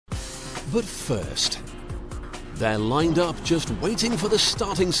But first, they're lined up just waiting for the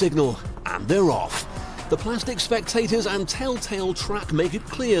starting signal, and they're off. The plastic spectators and telltale track make it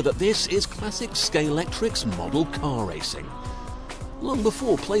clear that this is classic Scalextric's model car racing. Long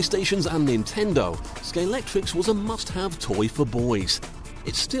before PlayStations and Nintendo, Scalextric was a must-have toy for boys.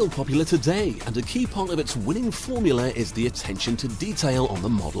 It's still popular today, and a key part of its winning formula is the attention to detail on the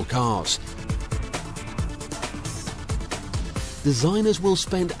model cars. Designers will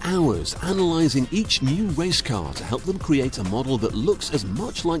spend hours analysing each new race car to help them create a model that looks as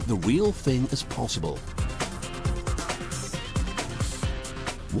much like the real thing as possible.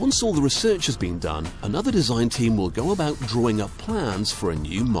 Once all the research has been done, another design team will go about drawing up plans for a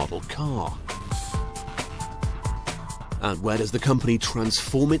new model car. And where does the company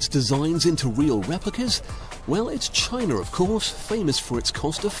transform its designs into real replicas? Well, it's China, of course, famous for its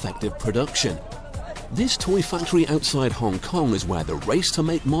cost-effective production. This toy factory outside Hong Kong is where the race to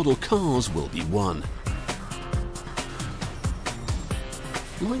make model cars will be won.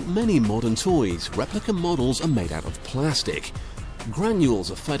 Like many modern toys, replica models are made out of plastic. Granules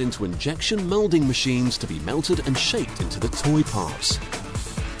are fed into injection molding machines to be melted and shaped into the toy parts.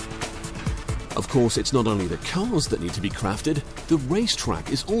 Of course, it's not only the cars that need to be crafted, the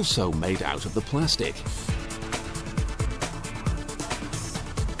racetrack is also made out of the plastic.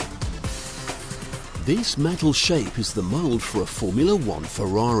 This metal shape is the mould for a Formula One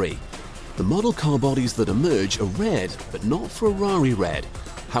Ferrari. The model car bodies that emerge are red, but not Ferrari red.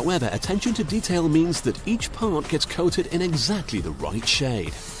 However, attention to detail means that each part gets coated in exactly the right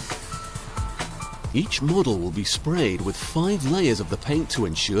shade. Each model will be sprayed with 5 layers of the paint to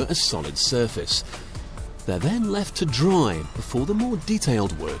ensure a solid surface. They're then left to dry before the more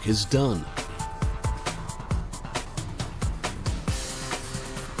detailed work is done.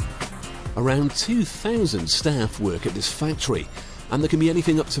 Around 2,000 staff work at this factory, and there can be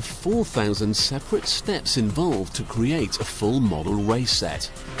anything up to 4,000 separate steps involved to create a full model race set.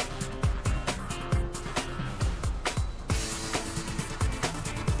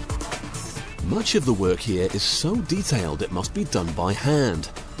 Much of the work here is so detailed it must be done by hand,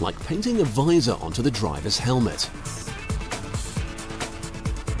 like painting a visor onto the driver's helmet.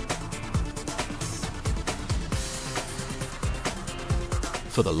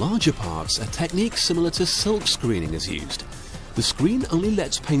 For the larger parts, a technique similar to silk screening is used. The screen only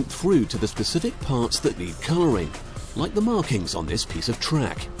lets paint through to the specific parts that need colouring, like the markings on this piece of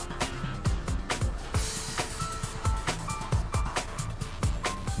track.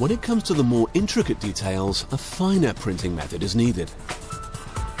 When it comes to the more intricate details, a finer printing method is needed.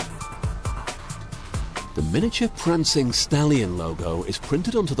 The miniature prancing stallion logo is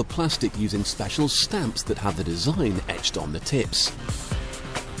printed onto the plastic using special stamps that have the design etched on the tips.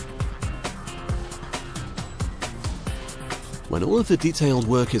 When all of the detailed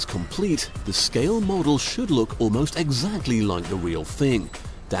work is complete, the scale model should look almost exactly like the real thing,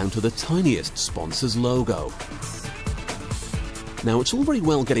 down to the tiniest sponsor's logo. Now, it's all very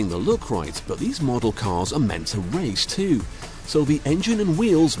well getting the look right, but these model cars are meant to race too, so the engine and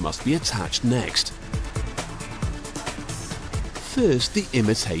wheels must be attached next. First, the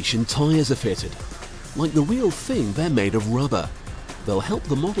imitation tyres are fitted. Like the real thing, they're made of rubber. They'll help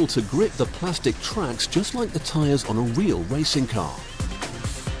the model to grip the plastic tracks just like the tyres on a real racing car.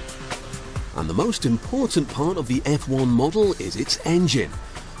 And the most important part of the F1 model is its engine.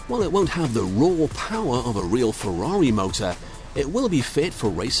 While it won't have the raw power of a real Ferrari motor, it will be fit for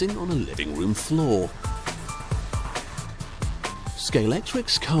racing on a living room floor.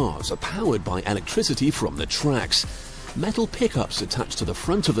 Scalextric's cars are powered by electricity from the tracks. Metal pickups attached to the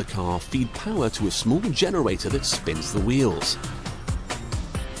front of the car feed power to a small generator that spins the wheels.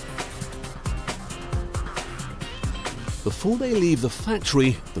 Before they leave the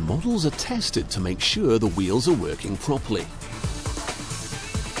factory, the models are tested to make sure the wheels are working properly.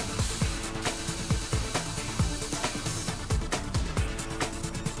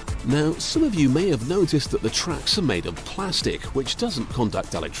 Now, some of you may have noticed that the tracks are made of plastic, which doesn't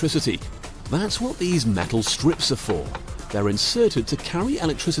conduct electricity. That's what these metal strips are for. They're inserted to carry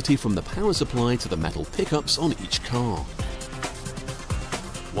electricity from the power supply to the metal pickups on each car.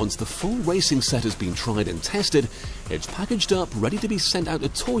 Once the full racing set has been tried and tested, it's packaged up ready to be sent out to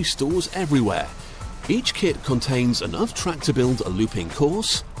toy stores everywhere. Each kit contains enough track to build a looping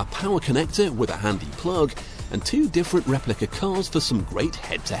course, a power connector with a handy plug, and 2 different replica cars for some great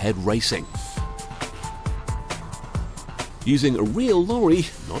head-to-head racing. Using a real lorry,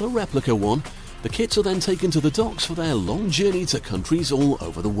 not a replica one, the kits are then taken to the docks for their long journey to countries all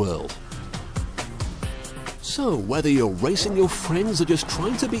over the world. So, whether you're racing your friends or just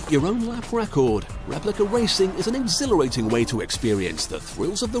trying to beat your own lap record, replica racing is an exhilarating way to experience the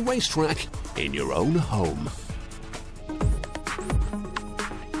thrills of the racetrack in your own home.